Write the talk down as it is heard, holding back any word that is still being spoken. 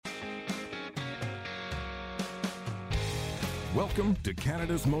Welcome to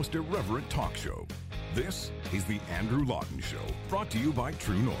Canada's most irreverent talk show. This is The Andrew Lawton Show, brought to you by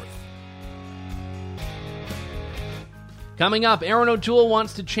True North. Coming up, Erin O'Toole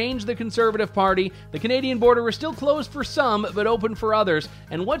wants to change the Conservative Party. The Canadian border is still closed for some, but open for others.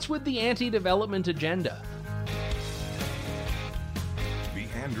 And what's with the anti-development agenda? The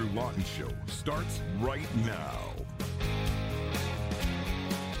Andrew Lawton Show starts right now.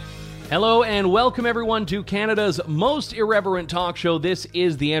 Hello and welcome everyone to Canada's most irreverent talk show. This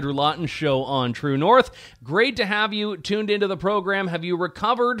is the Andrew Lawton Show on True North. Great to have you tuned into the program. Have you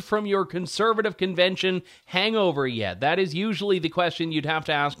recovered from your Conservative convention hangover yet? That is usually the question you'd have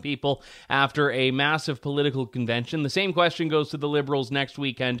to ask people after a massive political convention. The same question goes to the Liberals next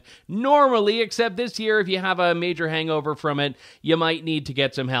weekend normally, except this year if you have a major hangover from it, you might need to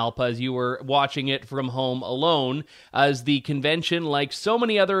get some help as you were watching it from home alone, as the convention, like so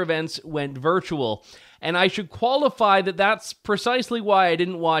many other events, went virtual. And I should qualify that that's precisely why I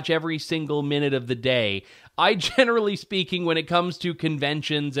didn't watch every single minute of the day. I, generally speaking, when it comes to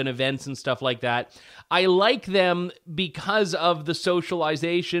conventions and events and stuff like that, I like them because of the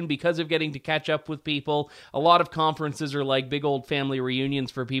socialization, because of getting to catch up with people. A lot of conferences are like big old family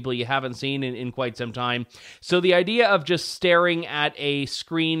reunions for people you haven't seen in quite some time. So the idea of just staring at a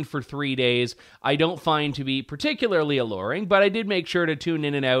screen for 3 days, I don't find to be particularly alluring, but I did make sure to tune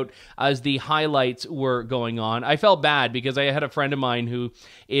in and out as the highlights were going on. I felt bad because I had a friend of mine who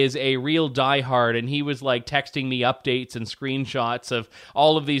is a real diehard, and he was like texting me updates and screenshots of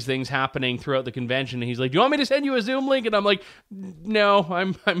all of these things happening throughout the convention. And he's like, "Do you want me to send you a Zoom link?" And I'm like, "No,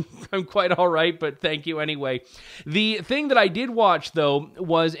 I'm quite all right, but thank you anyway." The thing that I did watch though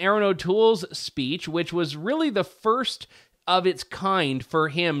was Erin O'Toole's speech, which was really the first of its kind for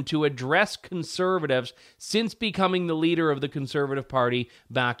him to address Conservatives since becoming the leader of the Conservative Party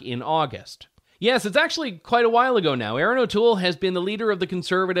back in August. Yes, it's actually quite a while ago now. Erin O'Toole has been the leader of the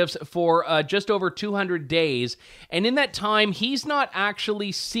Conservatives for just over 200 days, and in that time, he's not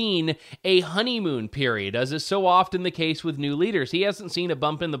actually seen a honeymoon period, as is so often the case with new leaders. He hasn't seen a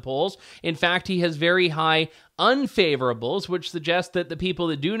bump in the polls. In fact, he has very high unfavorables, which suggests that the people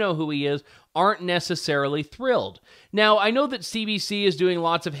that do know who he is aren't necessarily thrilled. Now, I know that CBC is doing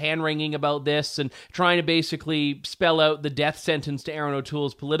lots of hand-wringing about this and trying to basically spell out the death sentence to Erin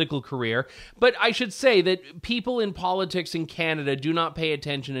O'Toole's political career, but I should say that people in politics in Canada do not pay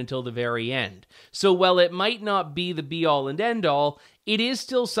attention until the very end. So while it might not be the be-all and end-all, it is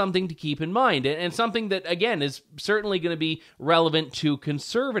still something to keep in mind, and something that, again, is certainly going to be relevant to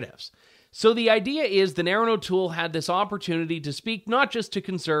Conservatives. So the idea is that Erin O'Toole had this opportunity to speak not just to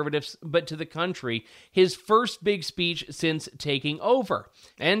Conservatives, but to the country, his first big speech since taking over.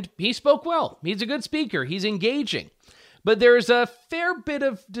 And he spoke well. He's a good speaker. He's engaging. But there's a fair bit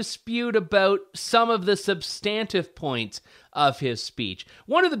of dispute about some of the substantive points of his speech.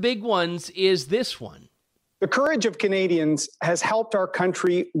 One of the big ones is this one. The courage of Canadians has helped our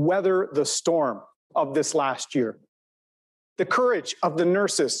country weather the storm of this last year. The courage of the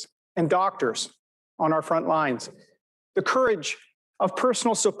nurses and doctors on our front lines. The courage of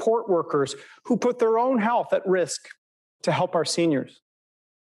personal support workers who put their own health at risk to help our seniors.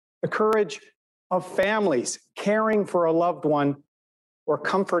 The courage of families caring for a loved one or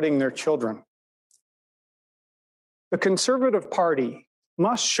comforting their children. The Conservative Party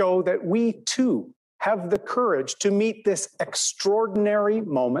must show that we too have the courage to meet this extraordinary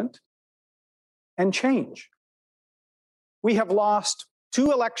moment and change. We have lost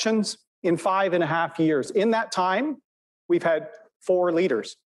 2 elections in 5.5 years. In that time, we've had 4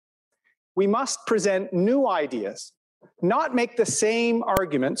 leaders. We must present new ideas, not make the same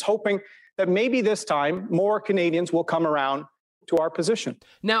arguments, hoping that maybe this time more Canadians will come around to our position.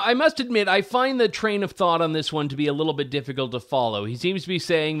 Now, I must admit, I find the train of thought on this one to be a little bit difficult to follow. He seems to be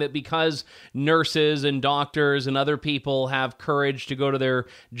saying that because nurses and doctors and other people have courage to go to their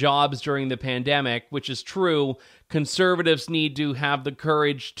jobs during the pandemic, which is true, Conservatives need to have the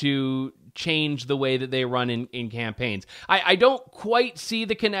courage to change the way that they run in campaigns. I don't quite see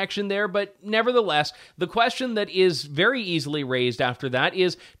the connection there, but nevertheless, the question that is very easily raised after that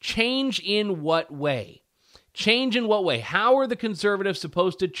is change in what way? Change in what way? How are the Conservatives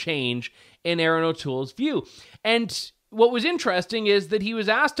supposed to change in Erin O'Toole's view? And what was interesting is that he was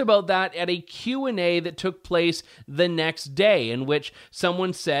asked about that at a Q&A that took place the next day, in which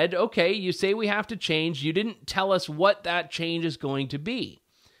someone said, "Okay, you say we have to change. You didn't tell us what that change is going to be."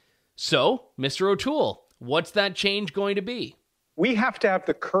 So, Mr. O'Toole, what's that change going to be? We have to have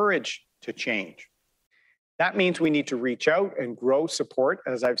the courage to change. That means we need to reach out and grow support.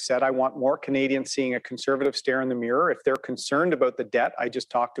 As I've said, I want more Canadians seeing a Conservative stare in the mirror. If they're concerned about the debt I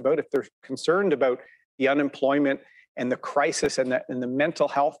just talked about, if they're concerned about the unemployment and the crisis and the mental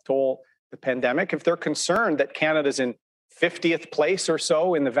health toll, the pandemic, if they're concerned that Canada's in 50th place or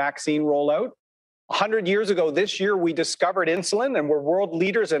so in the vaccine rollout. 100 years ago this year, we discovered insulin and we're world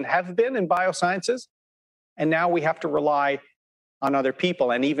leaders and have been in biosciences. And now we have to rely on other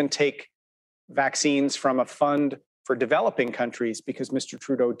people and even take vaccines from a fund for developing countries because Mr.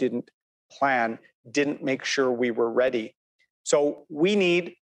 Trudeau didn't make sure we were ready. So we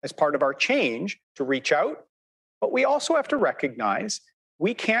need, as part of our change, to reach out, but we also have to recognize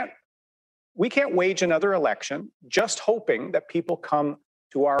we can't wage another election just hoping that people come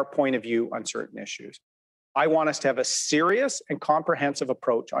to our point of view on certain issues. I want us to have a serious and comprehensive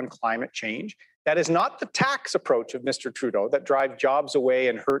approach on climate change. That is not the tax approach of Mr. Trudeau that drives jobs away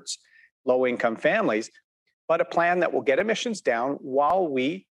and hurts low-income families, but a plan that will get emissions down while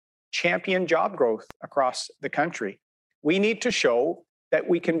we champion job growth across the country. We need to show that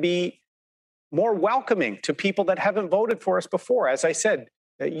we can be more welcoming to people that haven't voted for us before. As I said,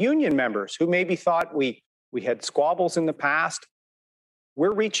 union members who maybe thought we had squabbles in the past.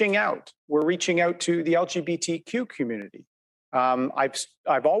 We're reaching out. We're reaching out to the LGBTQ community.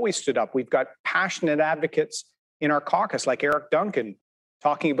 I've always stood up. We've got passionate advocates in our caucus, like Eric Duncan,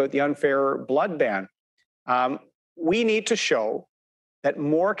 talking about the unfair blood ban. We need to show that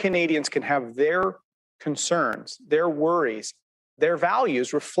more Canadians can have their concerns, their worries, their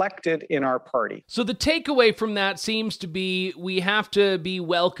values reflected in our party. So the takeaway from that seems to be we have to be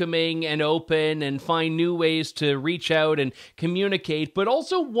welcoming and open and find new ways to reach out and communicate, but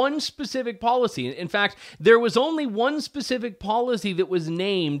also one specific policy. In fact, there was only one specific policy that was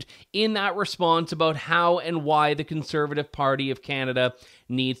named in that response about how and why the Conservative Party of Canada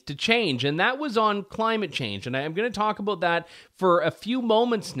needs to change, and that was on climate change. And I'm going to talk about that for a few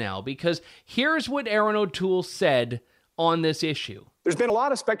moments now, because here's what Erin O'Toole said on this issue. There's been a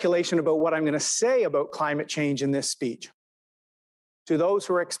lot of speculation about what I'm going to say about climate change in this speech. To those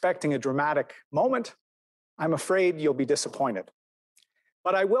who are expecting a dramatic moment, I'm afraid you'll be disappointed.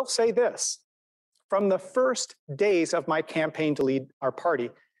 But I will say this. From the first days of my campaign to lead our party,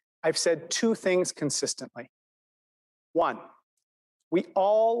 I've said two things consistently. One, we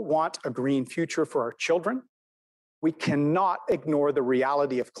all want a green future for our children. We cannot ignore the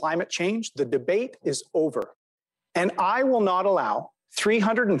reality of climate change. The debate is over. And I will not allow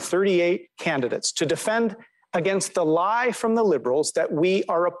 338 candidates to defend against the lie from the Liberals that we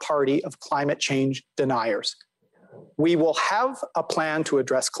are a party of climate change deniers. We will have a plan to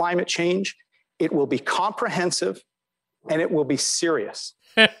address climate change. It will be comprehensive and it will be serious.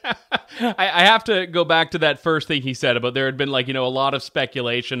 I have to go back to that first thing he said about there had been a lot of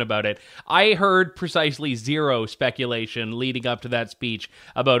speculation about it. I heard precisely zero speculation leading up to that speech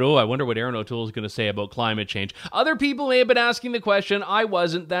about, I wonder what Erin O'Toole is going to say about climate change. Other people may have been asking the question. I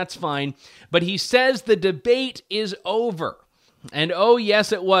wasn't. That's fine. But he says the debate is over. And oh,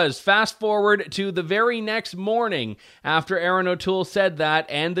 yes, it was. Fast forward to the very next morning after Erin O'Toole said that,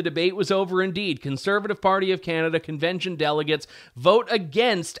 and the debate was over indeed. Conservative Party of Canada convention delegates vote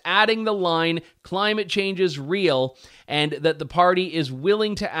against adding the line, climate change is real, and that the party is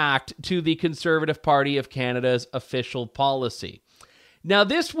willing to act to the Conservative Party of Canada's official policy. Now,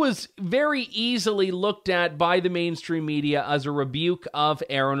 this was very easily looked at by the mainstream media as a rebuke of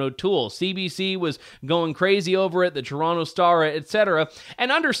Erin O'Toole. CBC was going crazy over it, the Toronto Star, etc.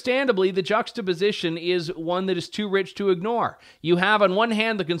 And understandably, the juxtaposition is one that is too rich to ignore. You have, on one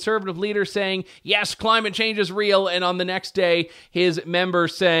hand, the Conservative leader saying, yes, climate change is real, and on the next day, his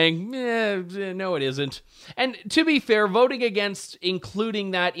members saying, no, it isn't. And to be fair, voting against including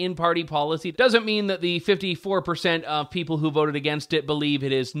that in party policy doesn't mean that the 54% of people who voted against it believe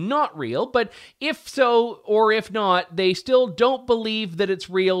it is not real, but if so or if not, they still don't believe that it's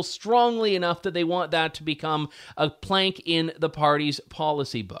real strongly enough that they want that to become a plank in the party's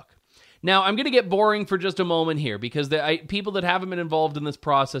policy book. Now, I'm going to get boring for just a moment here because people that haven't been involved in this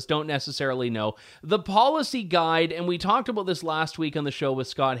process don't necessarily know. The policy guide, and we talked about this last week on the show with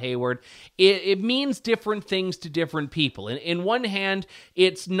Scott Hayward, it means different things to different people. In one hand,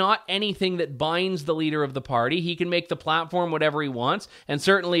 it's not anything that binds the leader of the party. He can make the platform whatever he wants, and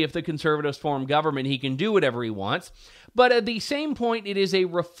certainly if the Conservatives form government, he can do whatever he wants. But at the same point, it is a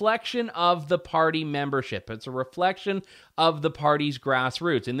reflection of the party membership. It's a reflection of the party's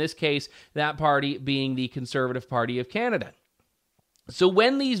grassroots. In this case, that party being the Conservative Party of Canada. So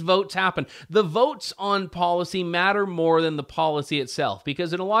when these votes happen, the votes on policy matter more than the policy itself,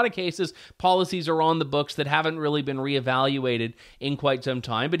 because in a lot of cases, policies are on the books that haven't really been reevaluated in quite some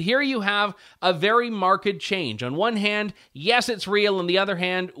time. But here you have a very marked change. On one hand, yes, it's real. On the other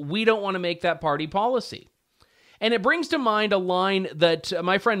hand, we don't want to make that party policy. And it brings to mind a line that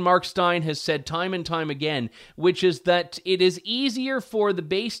my friend Mark Stein has said time and time again, which is that it is easier for the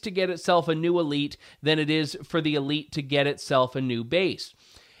base to get itself a new elite than it is for the elite to get itself a new base.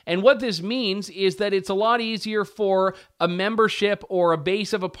 And what this means is that it's a lot easier for a membership or a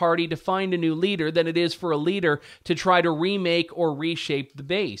base of a party to find a new leader than it is for a leader to try to remake or reshape the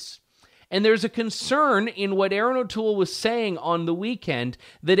base. And there's a concern in what Erin O'Toole was saying on the weekend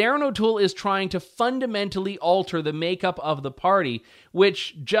that Erin O'Toole is trying to fundamentally alter the makeup of the party,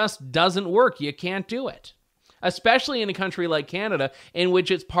 which just doesn't work. You can't do it. Especially in a country like Canada, in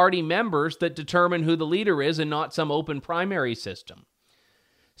which it's party members that determine who the leader is and not some open primary system.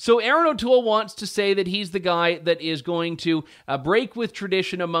 So Erin O'Toole wants to say that he's the guy that is going to break with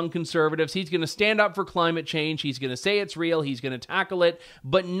tradition among conservatives. He's going to stand up for climate change. He's going to say it's real. He's going to tackle it,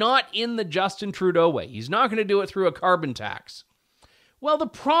 but not in the Justin Trudeau way. He's not going to do it through a carbon tax. Well, the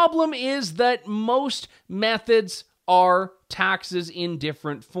problem is that most methods are taxes in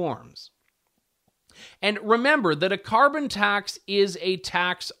different forms. And remember that a carbon tax is a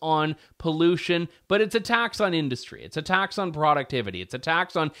tax on pollution, but it's a tax on industry. It's a tax on productivity. It's a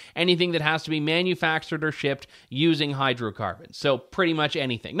tax on anything that has to be manufactured or shipped using hydrocarbons. So pretty much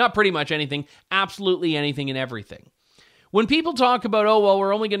anything. Not pretty much anything, absolutely anything and everything. When people talk about, oh, well,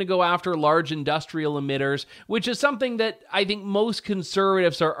 we're only going to go after large industrial emitters, which is something that I think most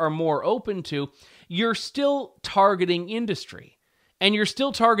conservatives are more open to, you're still targeting industry. And you're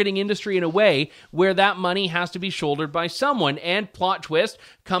still targeting industry in a way where that money has to be shouldered by someone. And plot twist,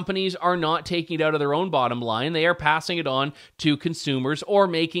 companies are not taking it out of their own bottom line. They are passing it on to consumers or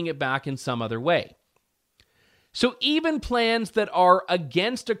making it back in some other way. So even plans that are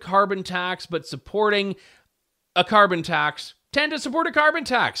against a carbon tax but supporting a carbon tax tend to support a carbon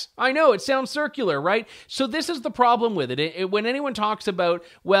tax. I know, it sounds circular, right? So this is the problem with it. When anyone talks about,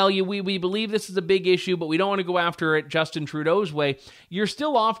 well, we believe this is a big issue, but we don't want to go after it Justin Trudeau's way, you're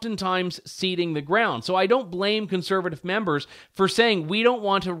still oftentimes ceding the ground. So I don't blame conservative members for saying we don't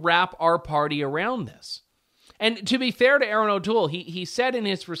want to wrap our party around this. And to be fair to Erin O'Toole, he said in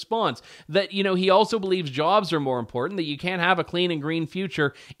his response that, he also believes jobs are more important, that you can't have a clean and green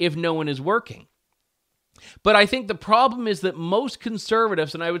future if no one is working. But I think the problem is that most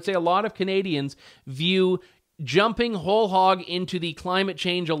conservatives, and I would say a lot of Canadians, view jumping whole hog into the climate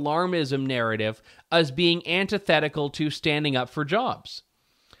change alarmism narrative as being antithetical to standing up for jobs.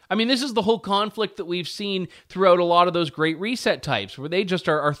 I mean, this is the whole conflict that we've seen throughout a lot of those Great Reset types, where they just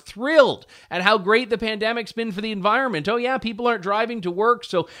are thrilled at how great the pandemic's been for the environment. Oh yeah, people aren't driving to work,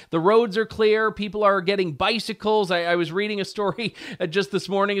 so the roads are clear. People are getting bicycles. I was reading a story just this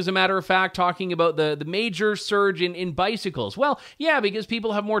morning, as a matter of fact, talking about the major surge in bicycles. Well, yeah, because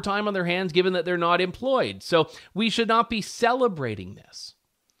people have more time on their hands given that they're not employed. So we should not be celebrating this.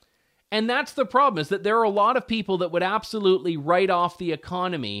 And that's the problem, is that there are a lot of people that would absolutely write off the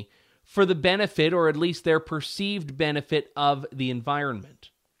economy for the benefit, or at least their perceived benefit, of the environment.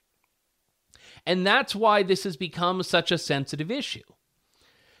 And that's why this has become such a sensitive issue.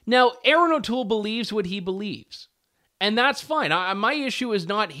 Now, Erin O'Toole believes what he believes. And that's fine. My issue is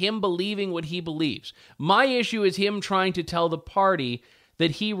not him believing what he believes. My issue is him trying to tell the party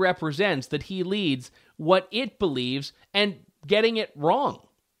that he represents, that he leads, what it believes, and getting it wrong.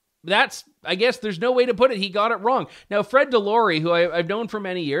 I guess there's no way to put it. He got it wrong. Now, Fred DeLorey, who I've known for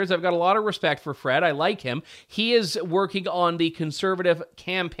many years, I've got a lot of respect for Fred. I like him. He is working on the Conservative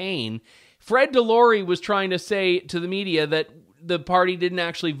campaign. Fred DeLorey was trying to say to the media that the party didn't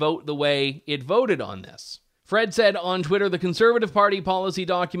actually vote the way it voted on this. Fred said on Twitter, the Conservative Party policy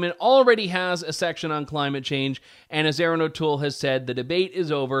document already has a section on climate change, and as Erin O'Toole has said, the debate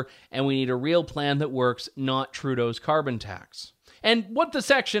is over, and we need a real plan that works, not Trudeau's carbon tax. And what the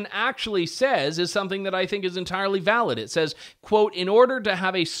section actually says is something that I think is entirely valid. It says, quote, in order to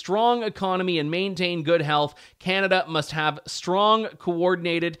have a strong economy and maintain good health, Canada must have strong,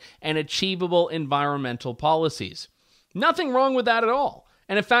 coordinated, and achievable environmental policies. Nothing wrong with that at all.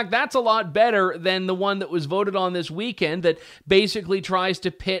 And in fact, that's a lot better than the one that was voted on this weekend that basically tries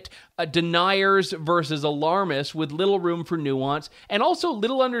to pit deniers versus alarmists with little room for nuance, and also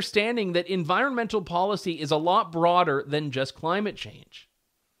little understanding that environmental policy is a lot broader than just climate change.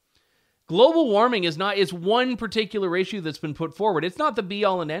 Global warming is one particular issue that's been put forward. It's not the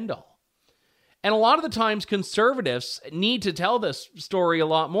be-all and end-all. And a lot of the times conservatives need to tell this story a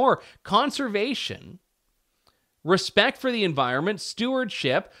lot more. Conservation, respect for the environment,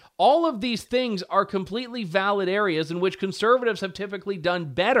 stewardship, all of these things are completely valid areas in which conservatives have typically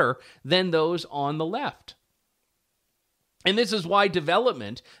done better than those on the left. And this is why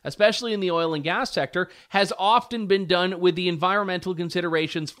development, especially in the oil and gas sector, has often been done with the environmental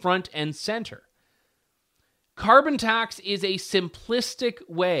considerations front and center. Carbon tax is a simplistic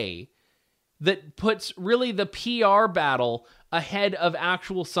way that puts really the PR battle ahead of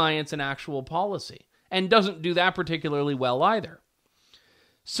actual science and actual policy, and doesn't do that particularly well either.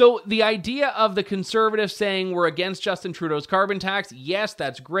 So the idea of the Conservatives saying we're against Justin Trudeau's carbon tax, yes,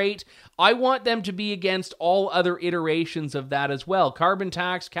 that's great. I want them to be against all other iterations of that as well. Carbon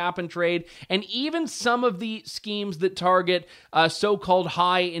tax, cap and trade, and even some of the schemes that target so-called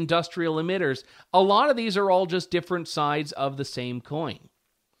high industrial emitters. A lot of these are all just different sides of the same coin.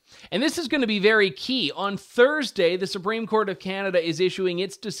 And this is going to be very key. On Thursday, the Supreme Court of Canada is issuing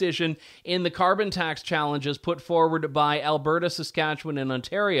its decision in the carbon tax challenges put forward by Alberta, Saskatchewan, and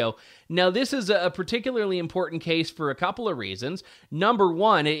Ontario. Now, this is a particularly important case for a couple of reasons. Number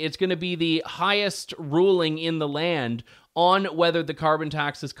one, it's going to be the highest ruling in the land on whether the carbon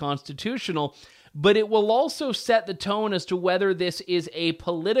tax is constitutional, but it will also set the tone as to whether this is a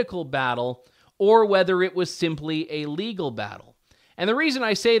political battle or whether it was simply a legal battle. And the reason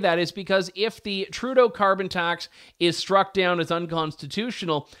I say that is because if the Trudeau carbon tax is struck down as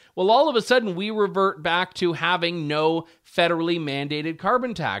unconstitutional, well, all of a sudden we revert back to having no federally mandated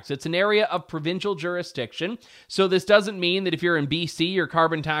carbon tax. It's an area of provincial jurisdiction, so this doesn't mean that if you're in BC, your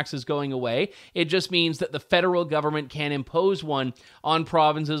carbon tax is going away. It just means that the federal government can impose one on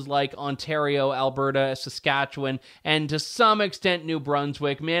provinces like Ontario, Alberta, Saskatchewan, and to some extent New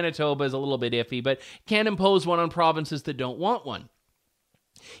Brunswick. Manitoba is a little bit iffy, but can impose one on provinces that don't want one.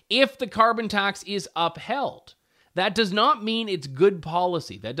 If the carbon tax is upheld, that does not mean it's good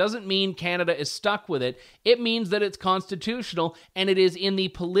policy. That doesn't mean Canada is stuck with it. It means that it's constitutional and it is in the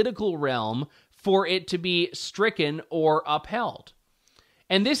political realm for it to be stricken or upheld.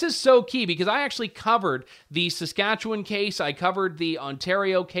 And this is so key because I actually covered the Saskatchewan case, I covered the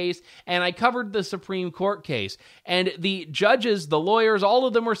Ontario case, and I covered the Supreme Court case. And the judges, the lawyers, all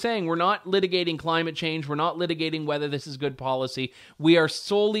of them were saying, we're not litigating climate change, we're not litigating whether this is good policy, we are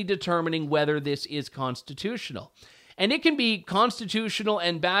solely determining whether this is constitutional. And it can be constitutional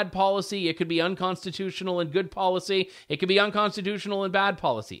and bad policy. It could be unconstitutional and good policy. It could be unconstitutional and bad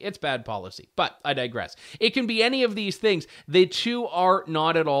policy. It's bad policy, but I digress. It can be any of these things. The two are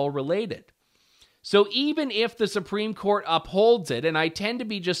not at all related. So even if the Supreme Court upholds it, and I tend to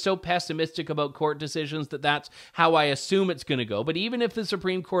be just so pessimistic about court decisions that that's how I assume it's going to go, but even if the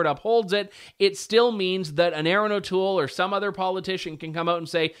Supreme Court upholds it, it still means that an Erin O'Toole or some other politician can come out and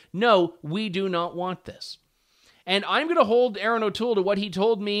say, no, we do not want this. And I'm going to hold Erin O'Toole to what he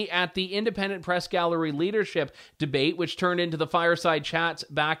told me at the Independent Press Gallery leadership debate, which turned into the Fireside Chats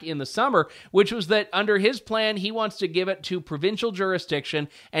back in the summer, which was that under his plan, he wants to give it to provincial jurisdiction.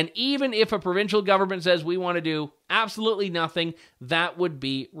 And even if a provincial government says we want to do absolutely nothing, that would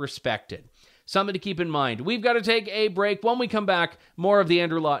be respected. Something to keep in mind. We've got to take a break. When we come back, more of the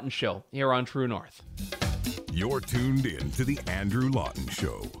Andrew Lawton Show here on True North. You're tuned in to the Andrew Lawton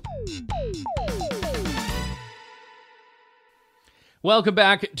Show. Welcome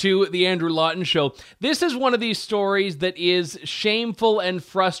back to the Andrew Lawton Show. This is one of these stories that is shameful and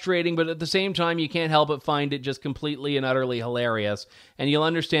frustrating, but at the same time, you can't help but find it just completely and utterly hilarious. And you'll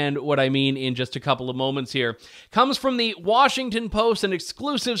understand what I mean in just a couple of moments here. Comes from the Washington Post, an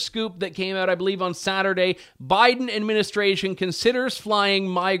exclusive scoop that came out, I believe, on Saturday. Biden administration considers flying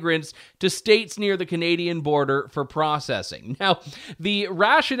migrants to states near the Canadian border for processing. Now, the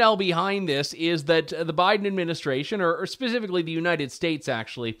rationale behind this is that the Biden administration, or specifically the United States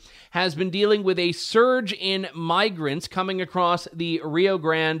actually, has been dealing with a surge in migrants coming across the Rio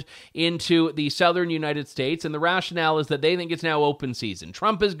Grande into the southern United States, and the rationale is that they think it's now open season.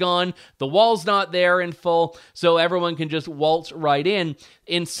 Trump is gone, the wall's not there in full, so everyone can just waltz right in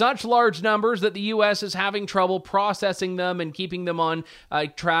such large numbers that the U.S. is having trouble processing them and keeping them on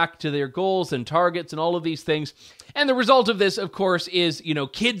track to their goals and targets and all of these things. And the result of this, of course, is,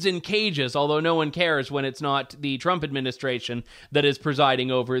 kids in cages, although no one cares when it's not the Trump administration that is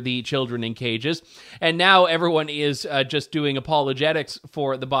presiding over the children in cages. And now everyone is just doing apologetics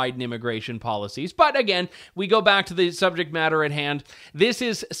for the Biden immigration policies. But again, we go back to the subject matter at hand. This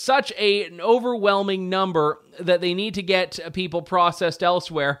is such an overwhelming number that they need to get people processed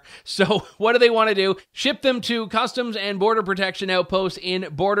elsewhere. So what do they want to do? Ship them to Customs and Border Protection outposts in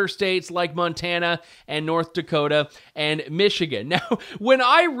border states like Montana and North Dakota and Michigan. Now, when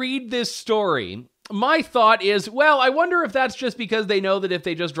I read this story, my thought is, well, I wonder if that's just because they know that if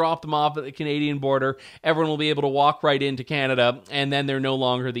they just drop them off at the Canadian border, everyone will be able to walk right into Canada, and then they're no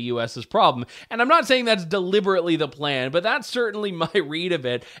longer the U.S.'s problem. And I'm not saying that's deliberately the plan, but that's certainly my read of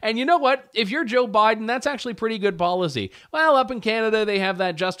it. And you know what? If you're Joe Biden, that's actually pretty good policy. Well, up in Canada, they have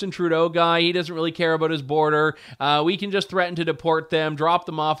that Justin Trudeau guy. He doesn't really care about his border. We can just threaten to deport them, drop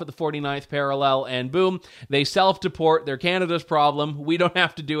them off at the 49th parallel, and boom, they self-deport. They're Canada's problem. We don't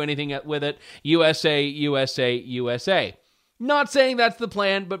have to do anything with it. USA, USA, USA. Not saying that's the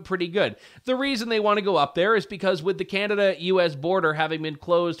plan, but pretty good. The reason they want to go up there is because with the Canada-US border having been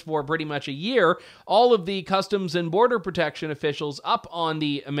closed for pretty much a year, all of the Customs and Border Protection officials up on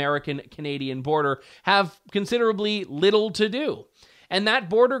the American-Canadian border have considerably little to do. And that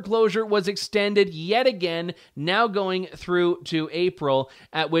border closure was extended yet again, now going through to April,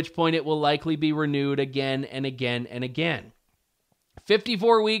 at which point it will likely be renewed again and again and again.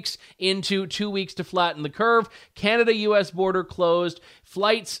 54 weeks into 2 weeks to flatten the curve, Canada-US border closed,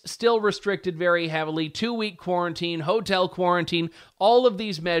 flights still restricted very heavily, 2-week quarantine, hotel quarantine, all of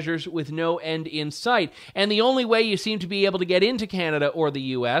these measures with no end in sight. And the only way you seem to be able to get into Canada or the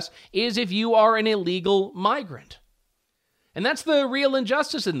US is if you are an illegal migrant. And that's the real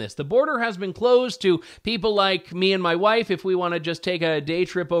injustice in this. The border has been closed to people like me and my wife if we want to just take a day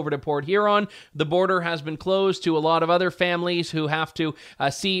trip over to Port Huron. The border has been closed to a lot of other families who have to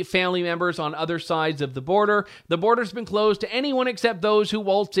see family members on other sides of the border. The border's been closed to anyone except those who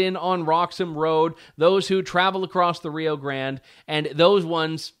waltz in on Roxham Road, those who travel across the Rio Grande, and those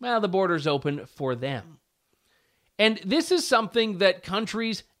ones, well, the border's open for them. And this is something that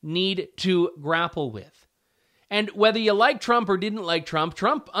countries need to grapple with. And whether you like Trump or didn't like Trump,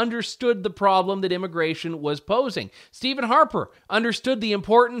 Trump understood the problem that immigration was posing. Stephen Harper understood the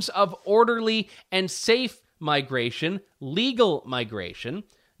importance of orderly and safe migration, legal migration.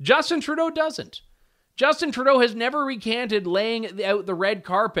 Justin Trudeau doesn't. Justin Trudeau has never recanted laying out the red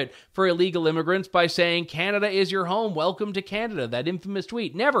carpet for illegal immigrants by saying, "Canada is your home, welcome to Canada," that infamous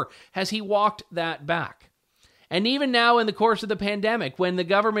tweet. Never has he walked that back. And even now in the course of the pandemic, when the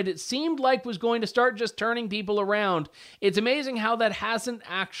government, it seemed like, was going to start just turning people around, it's amazing how that hasn't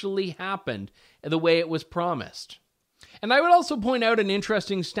actually happened the way it was promised. And I would also point out an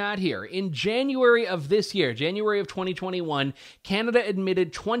interesting stat here. In January of this year, January of 2021, Canada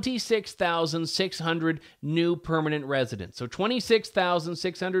admitted 26,600 new permanent residents. So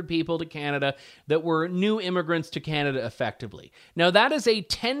 26,600 people to Canada that were new immigrants to Canada effectively. Now that is a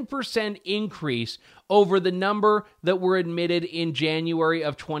 10% increase over the number that were admitted in January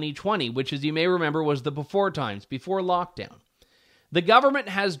of 2020, which, as you may remember, was the before times, before lockdown. The government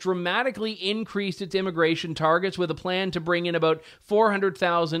has dramatically increased its immigration targets with a plan to bring in about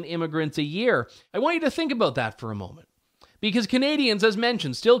 400,000 immigrants a year. I want you to think about that for a moment. Because Canadians, as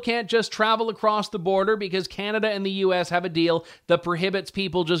mentioned, still can't just travel across the border because Canada and the US have a deal that prohibits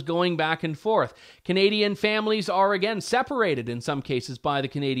people just going back and forth. Canadian families are, again, separated in some cases by the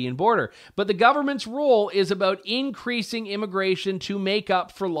Canadian border. But the government's role is about increasing immigration to make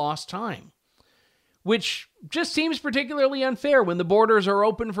up for lost time, which just seems particularly unfair when the borders are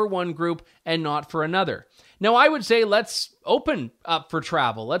open for one group and not for another. Now, I would say let's open up for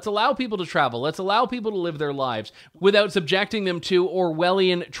travel. Let's allow people to travel. Let's allow people to live their lives without subjecting them to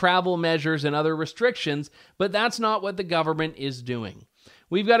Orwellian travel measures and other restrictions, but that's not what the government is doing.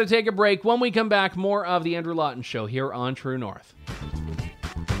 We've got to take a break. When we come back, more of The Andrew Lawton Show here on True North.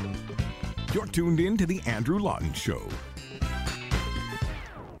 You're tuned in to The Andrew Lawton Show.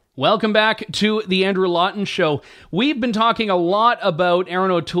 Welcome back to The Andrew Lawton Show. We've been talking a lot about Erin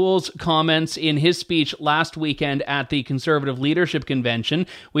O'Toole's comments in his speech last weekend at the Conservative Leadership Convention.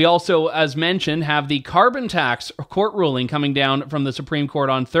 We also, as mentioned, have the carbon tax court ruling coming down from the Supreme Court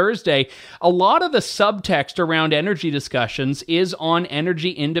on Thursday. A lot of the subtext around energy discussions is on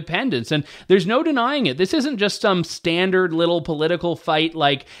energy independence, and there's no denying it. This isn't just some standard little political fight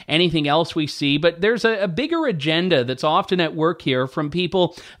like anything else we see, but there's a bigger agenda that's often at work here from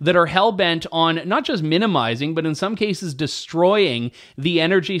people that are hell-bent on not just minimizing, but in some cases destroying the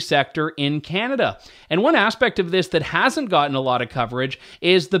energy sector in Canada. And one aspect of this that hasn't gotten a lot of coverage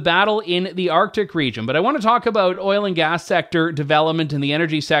is the battle in the Arctic region. But I want to talk about oil and gas sector development in the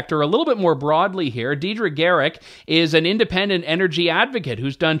energy sector a little bit more broadly here. Deidre Garrick is an independent energy advocate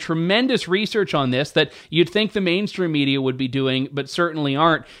who's done tremendous research on this that you'd think the mainstream media would be doing, but certainly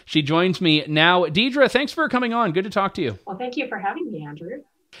aren't. She joins me now. Deidre, thanks for coming on. Good to talk to you. Well, thank you for having me, Andrew.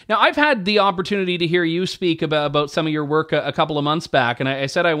 Now, I've had the opportunity to hear you speak about some of your work a couple of months back, and I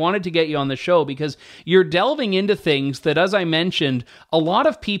said I wanted to get you on the show because you're delving into things that, as I mentioned, a lot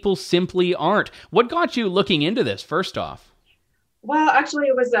of people simply aren't. What got you looking into this, first off? Well, actually,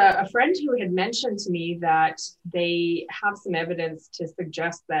 it was a friend who had mentioned to me that they have some evidence to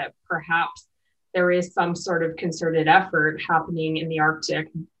suggest that perhaps there is some sort of concerted effort happening in the Arctic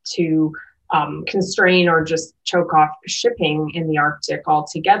to constrain or just choke off shipping in the Arctic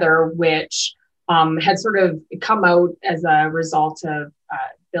altogether, which had sort of come out as a result of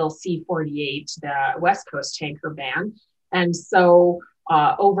Bill C-48, the West Coast tanker ban. And so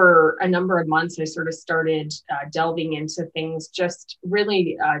over a number of months, I sort of started delving into things, just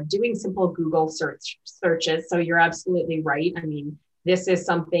really doing simple Google searches. So you're absolutely right. I mean, this is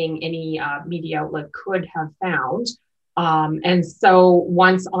something any media outlet could have found. And so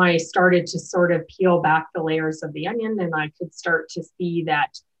once I started to sort of peel back the layers of the onion, and I could start to see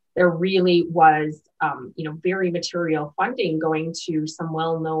that there really was, very material funding going to some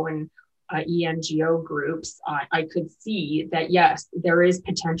well-known ENGO groups, I could see that, yes, there is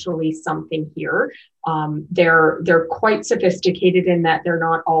potentially something here. They're quite sophisticated in that they're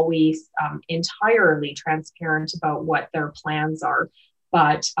not always entirely transparent about what their plans are.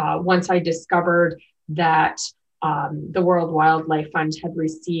 But once I discovered that the World Wildlife Fund had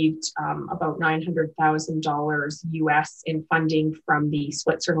received about $900,000 US in funding from the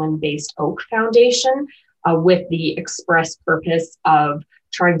Switzerland-based Oak Foundation with the express purpose of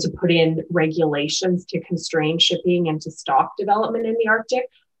trying to put in regulations to constrain shipping and to stop development in the Arctic,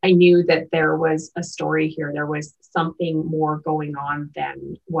 I knew that there was a story here. There was something more going on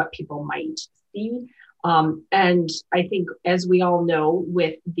than what people might see. And I think, as we all know,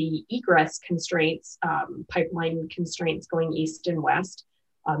 with the egress constraints, pipeline constraints going east and west,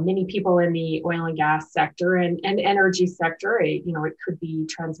 many people in the oil and gas sector and energy sector, it could be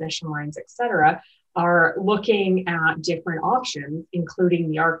transmission lines, et cetera, are looking at different options,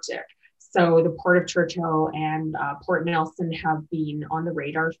 including the Arctic. So the Port of Churchill and Port Nelson have been on the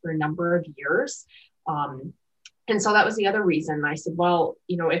radar for a number of years. And so that was the other reason I said, well,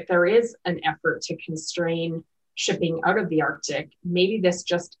 if there is an effort to constrain shipping out of the Arctic, maybe this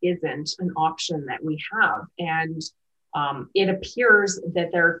just isn't an option that we have. And it appears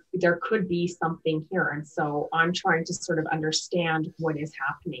that there could be something here. And so I'm trying to sort of understand what is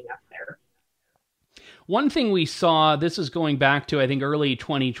happening up there. One thing we saw, this is going back to, I think, early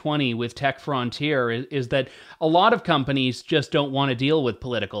 2020 with Tech Frontier, is that a lot of companies just don't want to deal with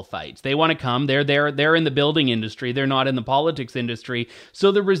political fights. They want to come, they're in the building industry, they're not in the politics industry.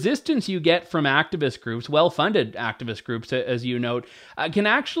 So the resistance you get from activist groups, well-funded activist groups, as you note, can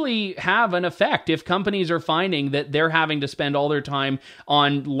actually have an effect if companies are finding that they're having to spend all their time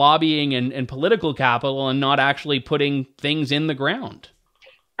on lobbying and political capital and not actually putting things in the ground.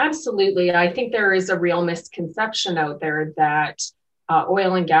 Absolutely. I think there is a real misconception out there that the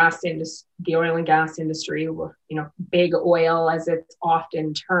oil and gas industry, big oil as it's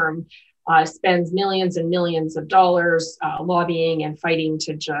often termed, spends millions and millions of dollars lobbying and fighting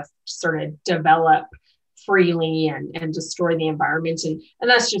to just sort of develop freely and destroy the environment. And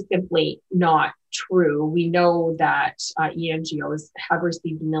that's just simply not true. We know that ENGOs have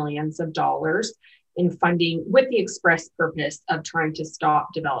received millions of dollars in funding with the express purpose of trying to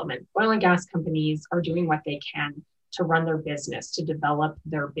stop development. Oil and gas companies are doing what they can to run their business, to develop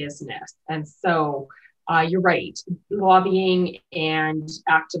their business. And so you're right, lobbying and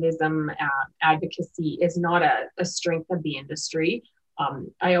activism, advocacy is not a strength of the industry.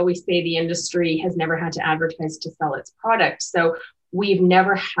 I always say the industry has never had to advertise to sell its product. So we've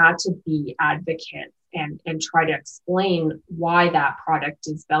never had to be advocates and try to explain why that product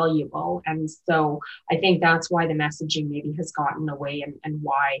is valuable. And so I think that's why the messaging maybe has gotten away and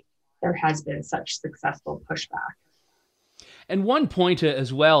why there has been such successful pushback. And one point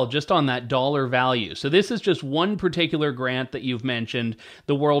as well, just on that dollar value. So this is just one particular grant that you've mentioned,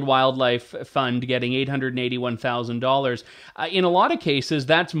 the World Wildlife Fund getting $881,000. In a lot of cases,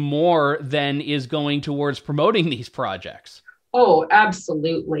 that's more than is going towards promoting these projects. Oh,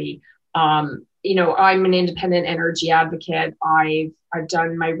 absolutely. I'm an independent energy advocate. I've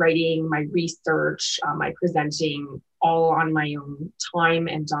done my writing, my research, my presenting all on my own time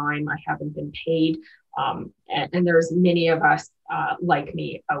and dime. I haven't been paid. And there's many of us like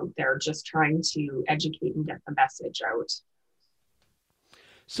me out there just trying to educate and get the message out.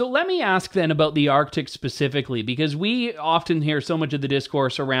 So let me ask then about the Arctic specifically, because we often hear so much of the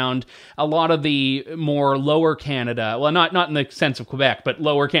discourse around a lot of the more lower Canada, well, not in the sense of Quebec, but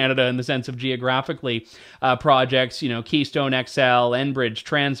lower Canada in the sense of geographically, projects, Keystone XL, Enbridge,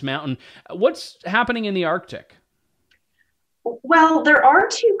 Trans Mountain. What's happening in the Arctic? Well, there are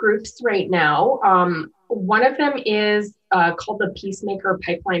two groups right now. One of them is called the Peacemaker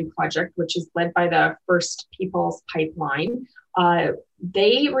Pipeline Project, which is led by the First Peoples Pipeline.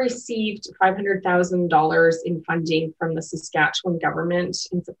 They received $500,000 in funding from the Saskatchewan government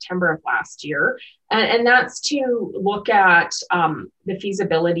in September of last year. And that's to look at the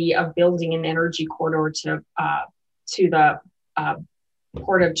feasibility of building an energy corridor to the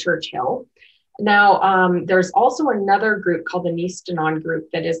Port of Churchill. Now, there's also another group called the Nistanon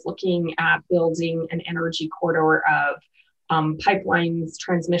Group that is looking at building an energy corridor of pipelines,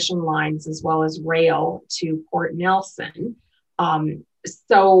 transmission lines, as well as rail to Port Nelson.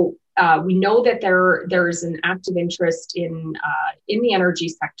 So we know that there is an active interest in the energy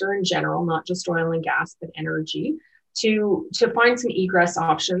sector in general, not just oil and gas, but energy, to find some egress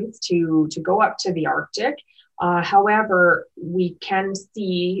options to go up to the Arctic. However, we can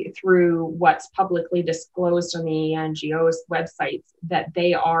see through what's publicly disclosed on the NGO's websites that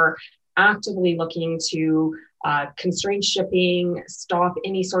they are actively looking to constrain shipping, stop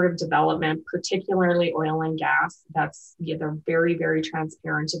any sort of development, particularly oil and gas. They're very, very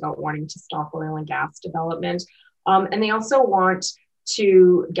transparent about wanting to stop oil and gas development. And they also want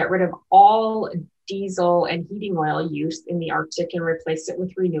to get rid of all diesel and heating oil use in the Arctic and replace it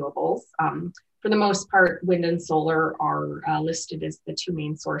with renewables. For the most part, wind and solar are listed as the two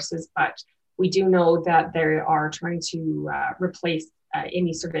main sources, but we do know that they are trying to replace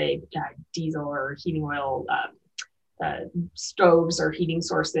any sort of diesel or heating oil stoves or heating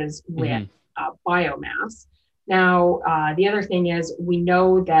sources with biomass. Now, the other thing is we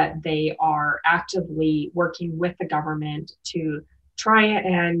know that they are actively working with the government to try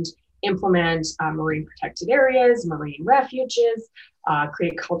and implement marine protected areas, marine refuges,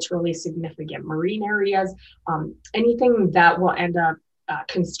 create culturally significant marine areas, anything that will end up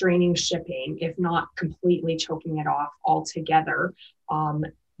constraining shipping, if not completely choking it off altogether.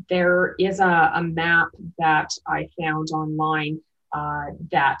 There is a map that I found online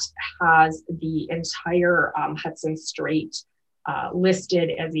that has the entire Hudson Strait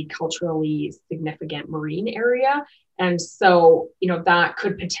listed as a culturally significant marine area. And so, that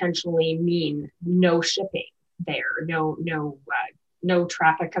could potentially mean no shipping there, no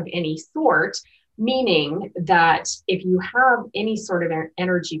traffic of any sort, meaning that if you have any sort of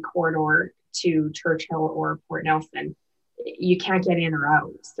energy corridor to Churchill or Port Nelson, you can't get in or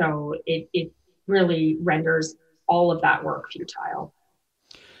out. So it really renders all of that work futile.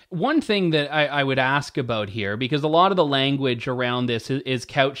 One thing that I would ask about here, because a lot of the language around this is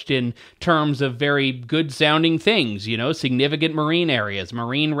couched in terms of very good sounding things, significant marine areas,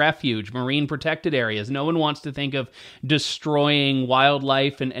 marine refuge, marine protected areas. No one wants to think of destroying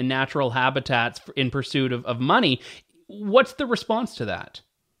wildlife and natural habitats in pursuit of money. What's the response to that?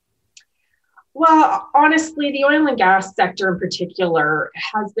 Well, honestly, the oil and gas sector in particular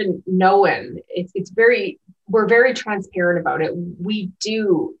has been known. We're very transparent about it. We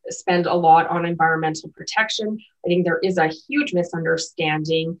do spend a lot on environmental protection. I think there is a huge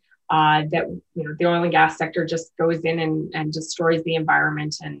misunderstanding that the oil and gas sector just goes in and destroys the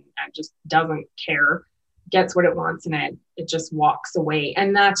environment and just doesn't care, gets what it wants, and it just walks away.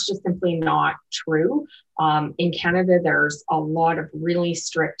 And that's just simply not true. In Canada, there's a lot of really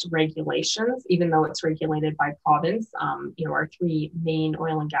strict regulations, even though it's regulated by province. Our three main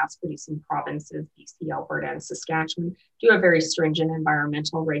oil and gas producing provinces, BC, Alberta, and Saskatchewan, do have very stringent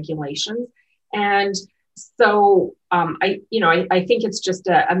environmental regulations. And so I think it's just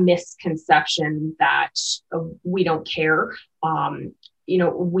a misconception that we don't care.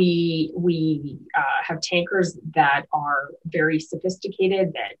 We have tankers that are very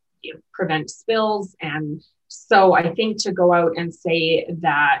sophisticated, that prevent spills. And so I think to go out and say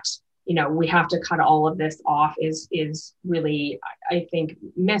that, we have to cut all of this off is really, I think,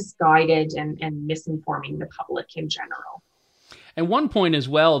 misguided and misinforming the public in general. And one point as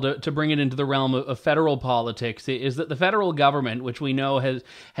well, to bring it into the realm of federal politics, is that the federal government, which we know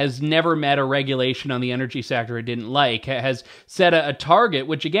has never met a regulation on the energy sector it didn't like, has set a target,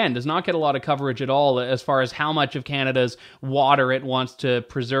 which again does not get a lot of coverage at all as far as how much of Canada's water it wants to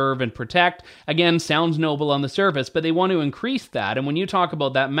preserve and protect. Again, sounds noble on the surface, but they want to increase that. And when you talk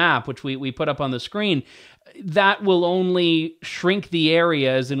about that map, which we put up on the screen, that will only shrink the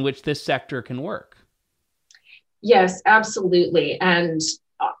areas in which this sector can work. Yes, absolutely. And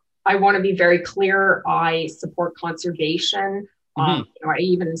I want to be very clear. I support conservation. I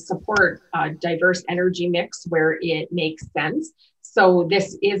even support a diverse energy mix where it makes sense. So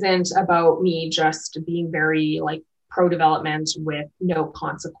this isn't about me just being very pro-development with no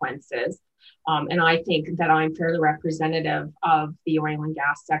consequences. And I think that I'm fairly representative of the oil and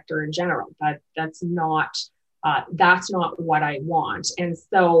gas sector in general. That's not what I want. And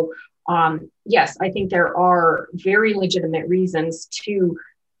so yes, I think there are very legitimate reasons to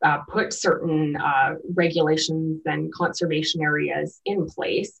put certain regulations and conservation areas in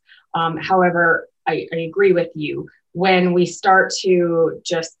place. However, I agree with you. When we start to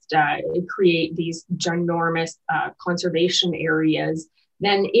just create these ginormous conservation areas,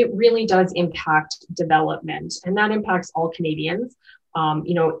 then it really does impact development, and that impacts all Canadians.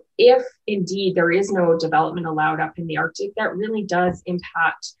 If indeed there is no development allowed up in the Arctic, that really does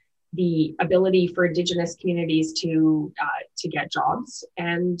impact the ability for Indigenous communities to get jobs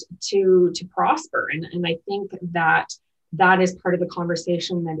and to prosper. And I think that is part of the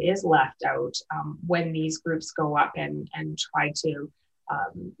conversation that is left out when these groups go up and try to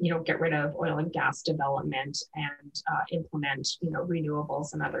get rid of oil and gas development and implement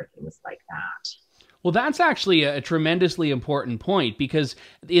renewables and other things like that. Well, that's actually a tremendously important point, because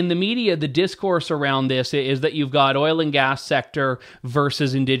in the media, the discourse around this is that you've got oil and gas sector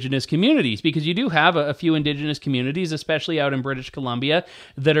versus Indigenous communities, because you do have a few Indigenous communities, especially out in British Columbia,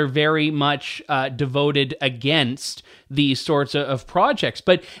 that are very much devoted against these sorts of projects.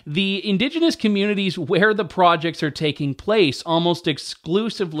 But the Indigenous communities where the projects are taking place almost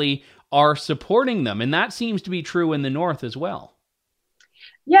exclusively are supporting them. And that seems to be true in the North as well.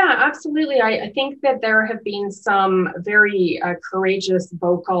 Yeah, absolutely. I think that there have been some very courageous,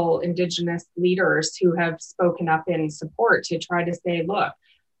 vocal Indigenous leaders who have spoken up in support to try to say, look,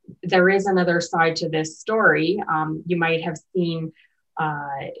 there is another side to this story. You might have seen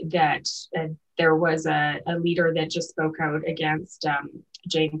that there was a leader that just spoke out against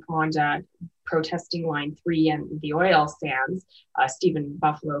Jane Fonda protesting Line 3 and the oil sands. Stephen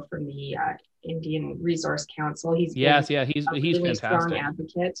Buffalo from the Indian Resource Council. He's really fantastic. Strong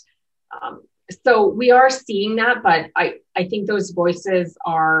advocate. So we are seeing that, but I think those voices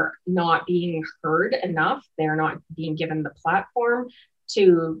are not being heard enough. They're not being given the platform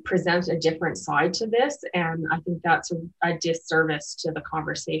to present a different side to this, and I think that's a disservice to the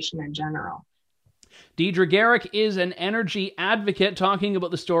conversation in general. Deidre Garrick is an energy advocate talking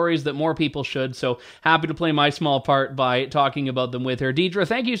about the stories that more people should, so happy to play my small part by talking about them with her. Deidre,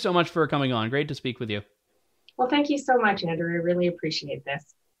 thank you so much for coming on. Great to speak with you. Well, thank you so much, Andrew. I really appreciate this.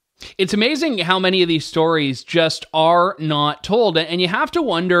 It's amazing how many of these stories just are not told, and you have to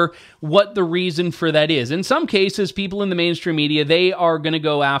wonder what the reason for that is. In some cases, people in the mainstream media, they are going to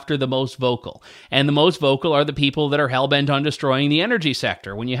go after the most vocal, and the most vocal are the people that are hell-bent on destroying the energy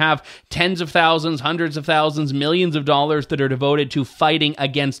sector. When you have tens of thousands, hundreds of thousands, millions of dollars that are devoted to fighting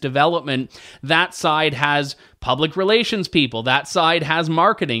against development, that side has public relations people, that side has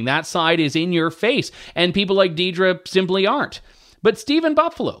marketing, that side is in your face, and people like Deidre simply aren't. But Stephen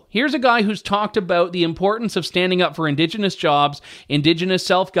Buffalo, here's a guy who's talked about the importance of standing up for Indigenous jobs, Indigenous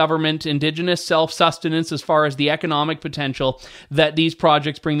self-government, Indigenous self-sustenance as far as the economic potential that these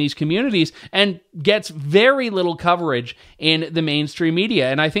projects bring these communities, and gets very little coverage in the mainstream media.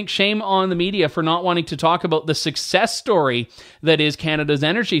 And I think shame on the media for not wanting to talk about the success story that is Canada's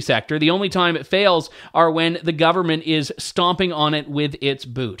energy sector. The only time it fails are when the government is stomping on it with its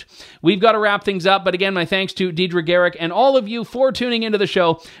boot. We've got to wrap things up, but again, my thanks to Deidre Garrick and all of you for tuning into the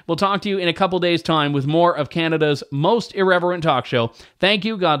show. We'll talk to you in a couple days' time with more of Canada's most irreverent talk show. Thank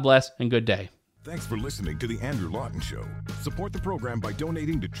you, God bless, and good day. Thanks for listening to The Andrew Lawton Show. Support the program by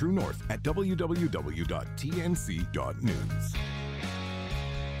donating to True North at www.tnc.news.